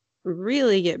couldn't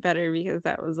really get better because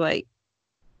that was like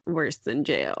worse than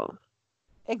jail.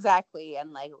 Exactly.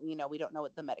 And like, we don't know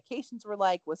what the medications were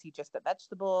like. Was he just a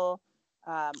vegetable?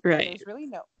 And Right. there's really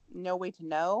no way to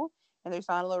know. And there's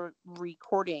not a lot of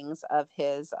recordings of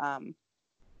his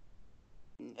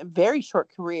very short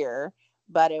career,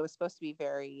 but it was supposed to be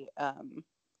very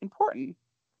important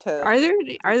to. Are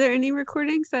there any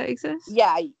recordings that exist?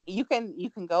 Yeah, you can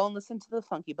go and listen to the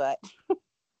Funky Butt.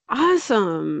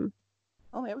 Awesome.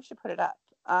 Oh, maybe we should put it up.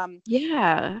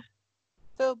 Yeah.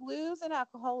 So blues and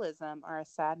alcoholism are a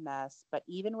sad mess, but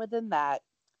even within that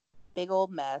big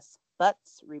old mess,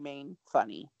 butts remain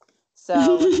funny.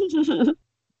 So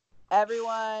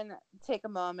everyone take a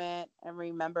moment and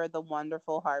remember the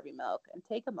wonderful Harvey Milk, and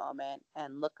take a moment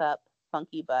and look up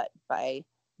Funky Butt by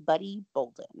Buddy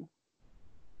Bolden.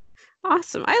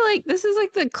 Awesome. This is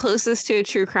like the closest to a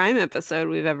true crime episode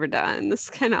we've ever done. This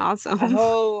is kind of awesome.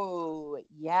 Oh,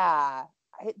 yeah.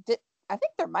 I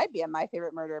think there might be a My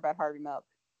Favorite Murder about Harvey Milk.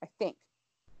 I think.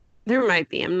 There might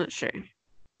be. I'm not sure.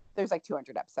 There's like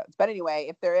 200 episodes. But anyway,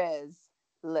 if there is,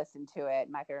 listen to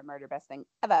it. My Favorite Murder, best thing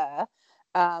ever.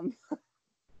 But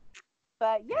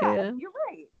yeah, you're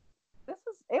right. This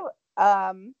was it.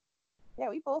 Yeah,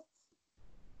 we both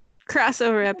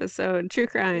crossover episode, true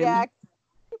crime. Yeah,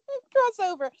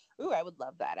 crossover. Ooh, I would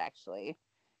love that actually.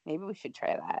 Maybe we should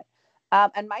try that.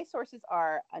 And my sources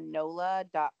are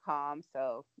anola.com,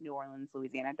 so New Orleans,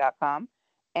 Louisiana.com,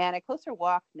 and a closer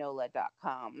walk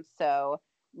nola.com. So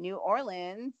New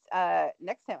Orleans,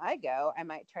 next time I go, I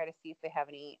might try to see if they have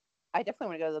any. I definitely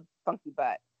want to go to the Funky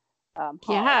Butt.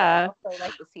 Yeah. I'd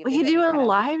like to see if we they could have do any a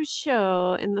live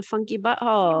show in the Funky Butt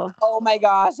Hall. Oh my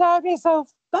gosh, that would be so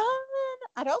fun.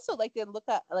 I'd also like to look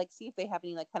at, see if they have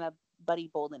any kind of Buddy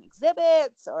Bolden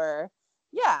exhibits, or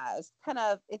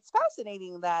it's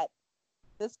fascinating that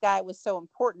this guy was so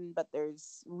important, but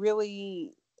there's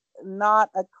really not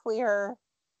a clear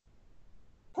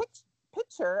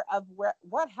picture of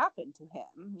what happened to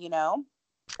him,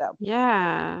 So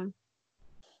yeah,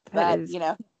 but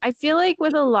I feel like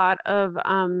with a lot of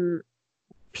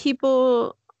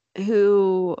people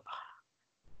who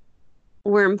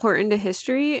were important to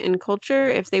history and culture,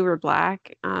 if they were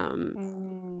Black, I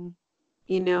don't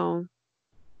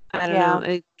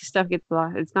know, stuff gets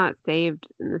lost. It's not saved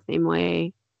in the same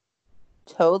way.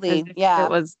 Totally. Yeah.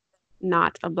 It was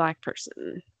not a Black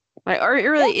person, or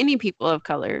really any people of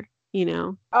color,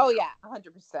 Oh yeah,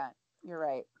 100%. You're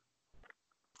right.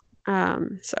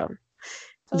 So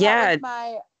yeah, that was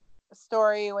my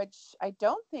story, which I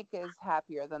don't think is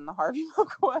happier than the Harvey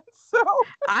Milk one. So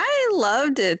I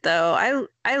loved it though.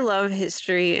 I love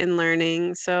history and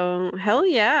learning. So hell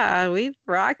yeah, we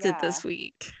rocked it this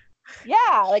week.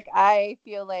 Yeah, I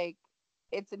feel like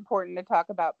it's important to talk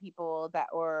about people that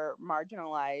were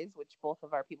marginalized, which both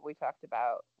of our people we talked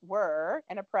about were,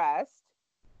 and oppressed,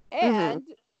 and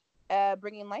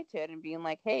bringing light to it and being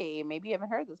like, hey, maybe you haven't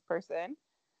heard this person,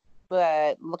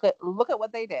 but look at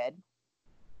what they did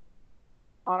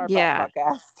on our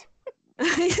podcast.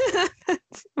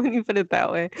 When you put it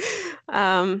that way.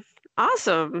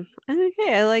 Awesome.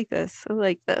 Okay, I like this.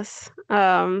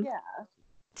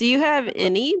 Do you have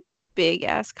any big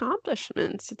ass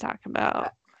accomplishments to talk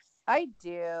about? I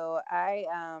do.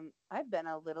 I've been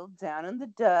a little down in the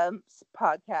dumps,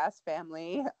 podcast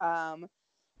family,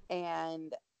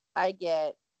 and I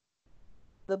get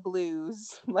the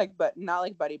blues, but not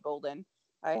like Buddy Bolden.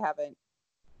 I haven't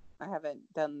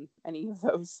done any of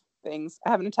those things.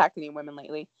 I haven't attacked any women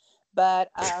lately, but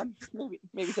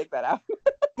maybe take that out.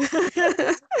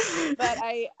 But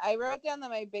I wrote down that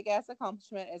my big ass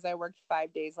accomplishment is I worked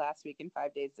 5 days last week and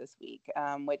 5 days this week,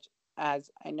 which, as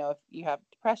I know, if you have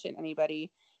depression, anybody,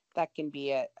 that can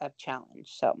be a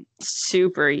challenge. So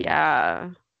super,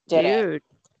 yeah, dude.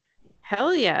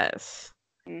 Hell yes.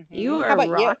 Mm-hmm. You are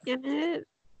rocking it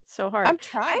so hard. I'm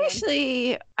trying.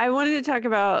 I wanted to talk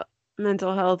about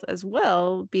mental health as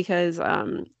well, because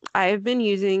I've been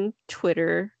using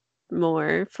Twitter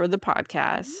more for the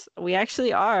podcast. Mm-hmm. We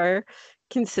actually are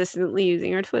consistently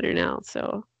using our Twitter now,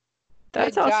 so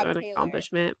that's also an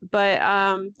accomplishment. But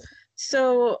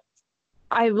so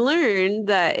I've learned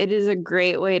that it is a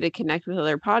great way to connect with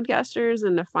other podcasters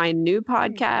and to find new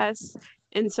podcasts.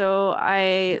 And so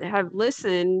I have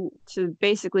listened to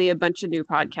basically a bunch of new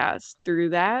podcasts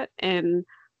through that. And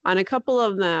on a couple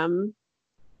of them,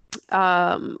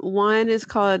 one is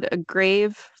called A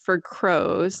Grave for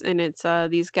Crows, and it's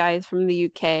these guys from the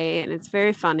UK, and it's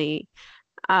very funny.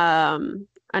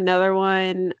 Another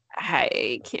one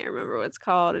I can't remember what it's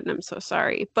called, and I'm so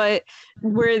sorry. But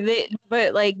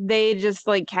they just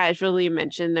like casually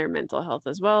mention their mental health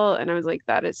as well, and I was like,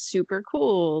 that is super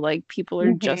cool. Like people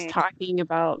are just Mhm. talking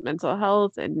about mental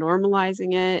health and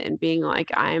normalizing it and being like,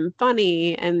 I'm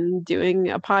funny and doing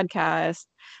a podcast,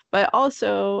 but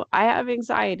also I have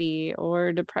anxiety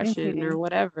or depression or Mhm.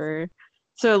 whatever.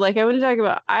 So like I want to talk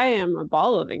about I am a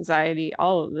ball of anxiety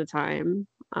all of the time.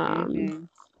 Mhm.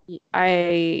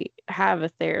 I have a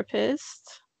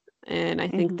therapist, and I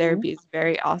think Mhm. therapy is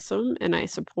very awesome, and I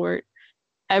support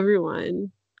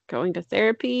everyone going to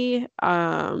therapy.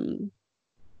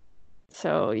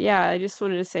 So yeah, I just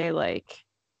wanted to say like,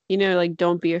 like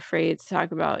don't be afraid to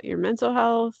talk about your mental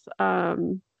health.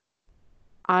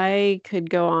 I could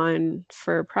go on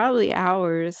for probably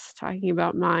hours talking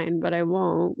about mine, but I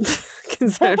won't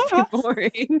because that would be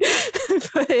boring.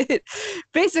 But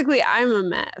basically, I'm a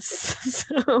mess.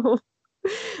 So,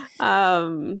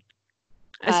 um,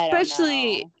 I don't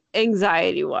especially know.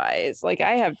 anxiety wise, like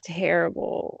I have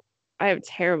terrible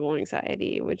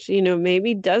anxiety, which,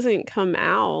 maybe doesn't come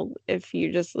out if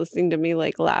you're just listening to me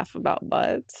like laugh about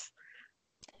butts.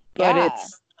 But Yeah.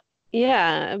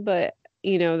 yeah, but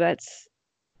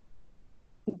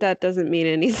that doesn't mean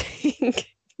anything,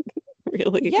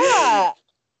 really. Yeah,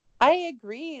 I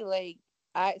agree. Like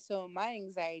so my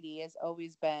anxiety has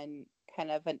always been kind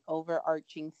of an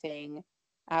overarching thing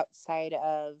outside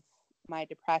of my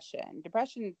depression.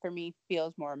 Depression for me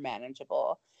feels more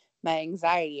manageable. My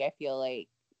anxiety, I feel like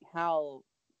how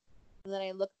and then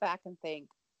I look back and think,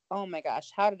 "Oh my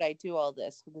gosh, how did I do all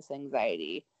this with this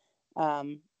anxiety?"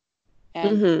 Um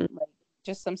and Hmm. like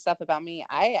just some stuff about me.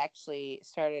 I actually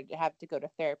started to have to go to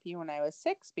therapy when I was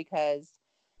 6 because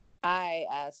I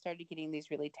started getting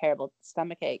these really terrible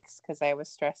stomach aches because I was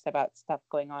stressed about stuff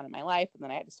going on in my life. And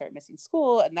then I had to start missing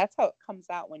school. And that's how it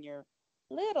comes out when you're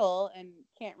little and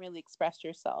can't really express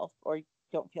yourself or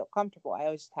don't feel comfortable. I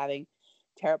was just having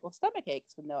terrible stomach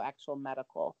aches with no actual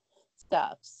medical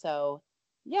stuff. So,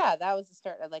 yeah, that was the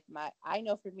start of like I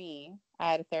know for me, I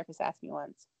had a therapist ask me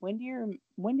once, when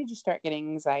did you start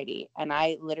getting anxiety? And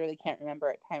I literally can't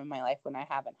remember a time in my life when I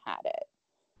haven't had it.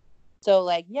 So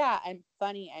like, yeah, I'm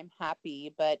funny, I'm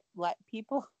happy, but let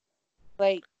people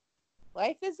like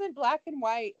life isn't black and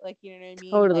white. Like, you know what I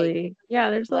mean? Totally. Yeah,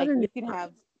 there's a lot Like of you can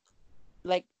have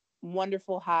like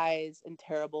wonderful highs and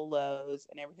terrible lows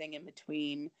and everything in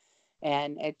between.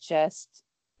 And it just,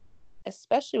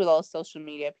 especially with all social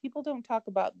media, people don't talk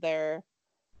about their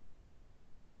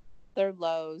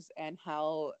lows and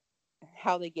how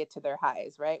they get to their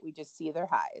highs, right? We just see their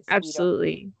highs. We don't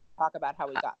absolutely. talk about how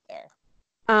we got there.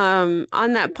 On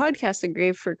that podcast, A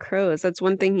Grave for Crows, that's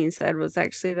one thing he said was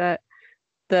actually that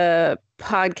the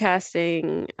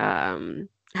podcasting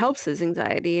helps his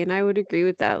anxiety, and I would agree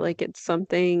with that. Like it's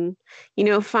something,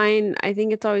 I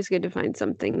think it's always good to find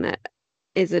something that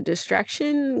is a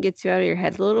distraction, gets you out of your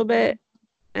head a little bit.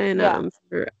 And Yeah.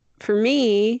 for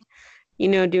me,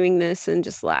 doing this and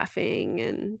just laughing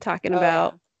and talking Oh yeah.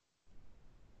 about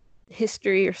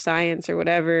history or science or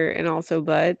whatever, and also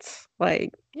butts,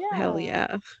 like hell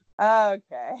Yeah. yeah.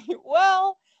 Okay.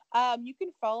 Well, you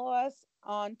can follow us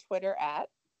on Twitter at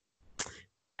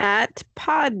At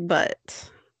Podbutt.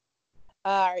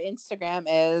 our Instagram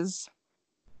is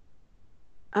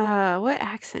What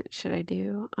accent should I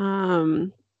do?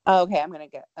 okay. I'm gonna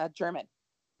get German.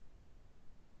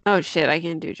 Oh shit, I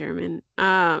can't do German.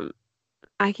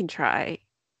 I can try.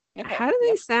 Okay. How do they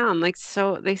Yep. sound? Like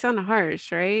so they sound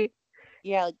harsh, right?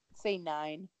 Yeah. Like, say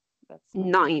 9. That's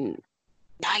Nine.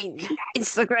 Nine. yeah.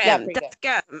 Pretty good.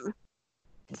 Instagram.com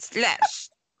slash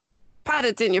pot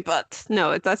it in your butt.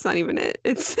 No, that's not even it.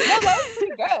 It's No, that was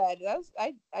pretty good. That was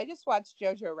I just watched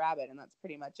Jojo Rabbit and that's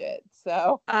pretty much it.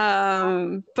 So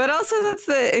but also that's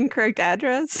the incorrect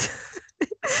address.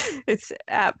 It's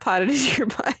at potted in your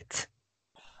butt.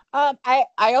 I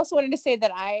also wanted to say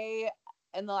that I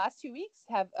in the last 2 weeks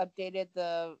have updated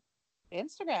the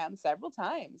Instagram several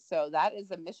times. So that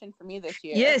is a mission for me this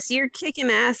year. Yes, you're kicking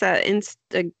ass at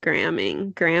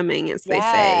gramming, as they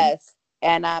say. Yes.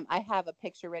 And I have a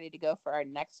picture ready to go for our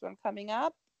next one coming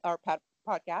up, our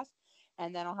podcast.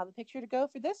 And then I'll have a picture to go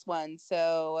for this one.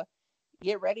 So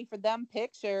get ready for them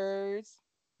pictures.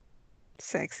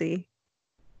 Sexy.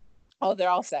 Oh, they're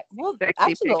all sexy. Well, Sexy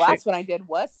actually, the picture. last one I did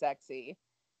was sexy.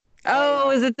 Oh,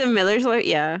 is it the Miller's Light?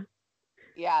 Yeah.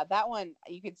 Yeah, that one,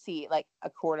 you could see like a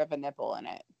quart of a nipple in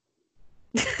it.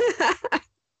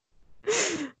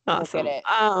 Awesome.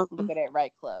 Look at it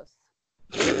right close.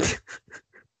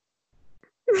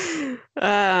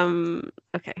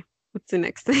 Okay. What's the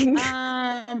next thing?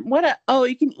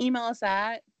 You can email us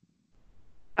at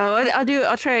Oh,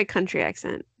 I'll try a country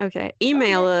accent. Okay.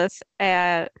 Email us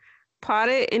at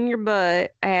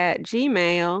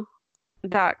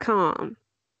potitinyourbutt@gmail.com.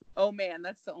 Oh man,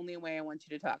 that's the only way I want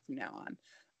you to talk from now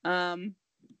on.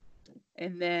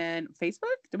 And then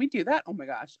Facebook? Did we do that? Oh my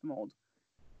gosh, I'm old.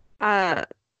 Yeah,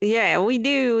 we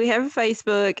do. We have a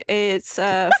Facebook. It's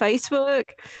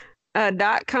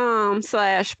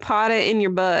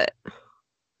facebook.com/potitinyourbutt.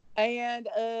 And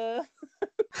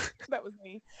that was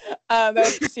me. That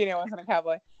was Christina. I wasn't a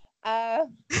cowboy.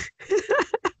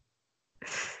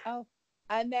 Oh,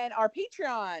 and then our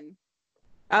Patreon.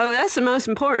 Oh, that's the most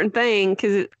important thing,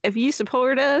 because if you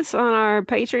support us on our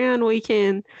Patreon, we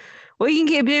can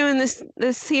keep doing this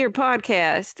here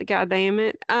podcast. God damn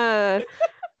it.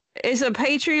 It's a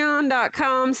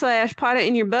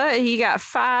patreon.com/potitinyourbutt. You got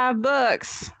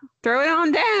 $5. Throw it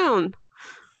on down.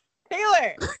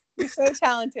 Taylor, you're so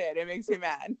talented. It makes me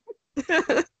mad.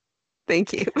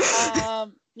 Thank you.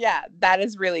 Yeah, that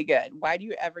is really good. Why do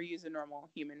you ever use a normal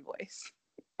human voice?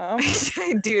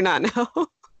 I do not know.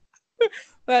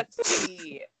 Let's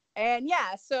see. And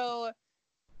yeah, so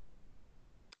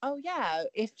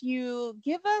if you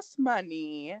give us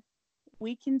money,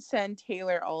 we can send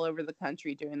Taylor all over the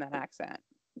country doing that accent.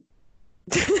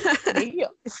 Maybe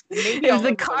if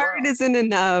the card isn't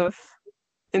enough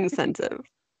incentive.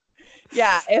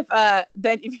 Yeah, if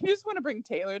you just want to bring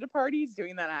Taylor to parties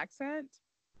doing that accent.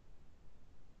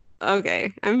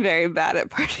 Okay, I'm very bad at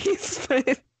parties,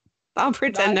 but I'll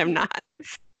pretend I'm not.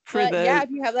 Yeah,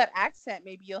 if you have that accent,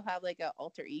 maybe you'll have like an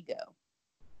alter ego.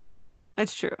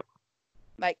 That's true.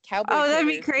 Like cowboy. Oh, that'd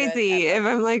be crazy if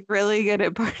I'm like really good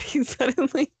at parties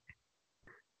suddenly.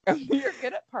 You're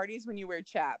good at parties when you wear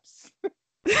chaps.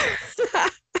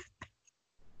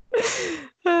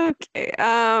 Okay.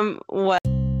 What?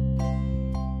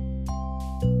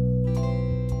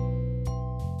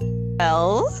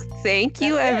 Well, thank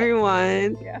you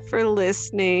everyone for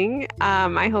listening.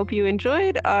 I hope you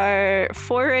enjoyed our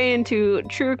foray into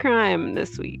true crime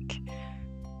this week.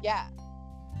 Yeah.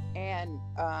 And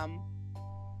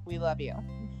we love you.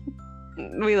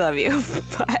 We love you.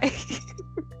 Bye.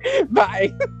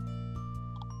 Bye.